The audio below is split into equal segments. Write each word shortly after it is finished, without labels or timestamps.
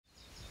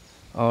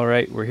All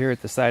right, we're here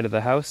at the side of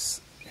the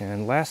house,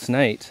 and last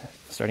night,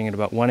 starting at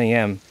about 1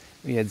 a.m.,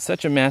 we had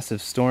such a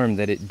massive storm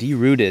that it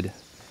derooted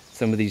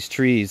some of these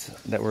trees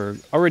that were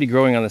already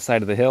growing on the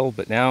side of the hill,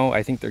 but now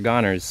I think they're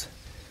goners.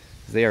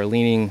 They are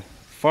leaning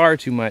far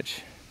too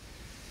much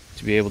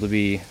to be able to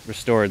be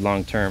restored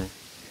long term.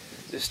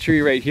 This tree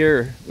right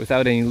here,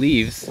 without any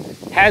leaves,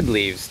 had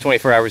leaves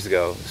 24 hours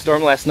ago. The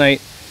storm last night,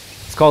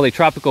 it's called a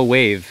tropical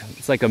wave.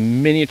 It's like a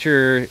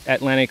miniature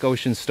Atlantic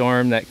Ocean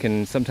storm that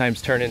can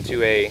sometimes turn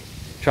into a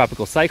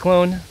tropical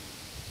cyclone.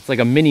 It's like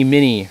a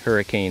mini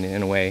hurricane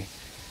in a way.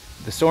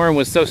 The storm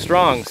was so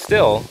strong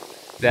still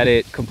that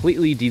it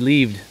completely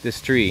de-leaved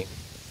this tree.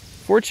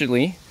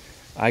 Fortunately,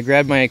 I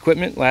grabbed my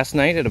equipment last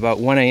night at about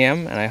 1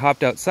 a.m. and I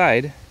hopped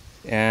outside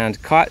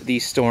and caught the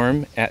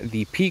storm at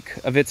the peak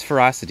of its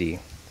ferocity.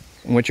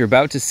 And what you're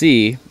about to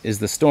see is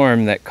the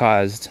storm that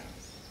caused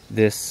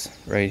this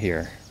right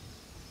here.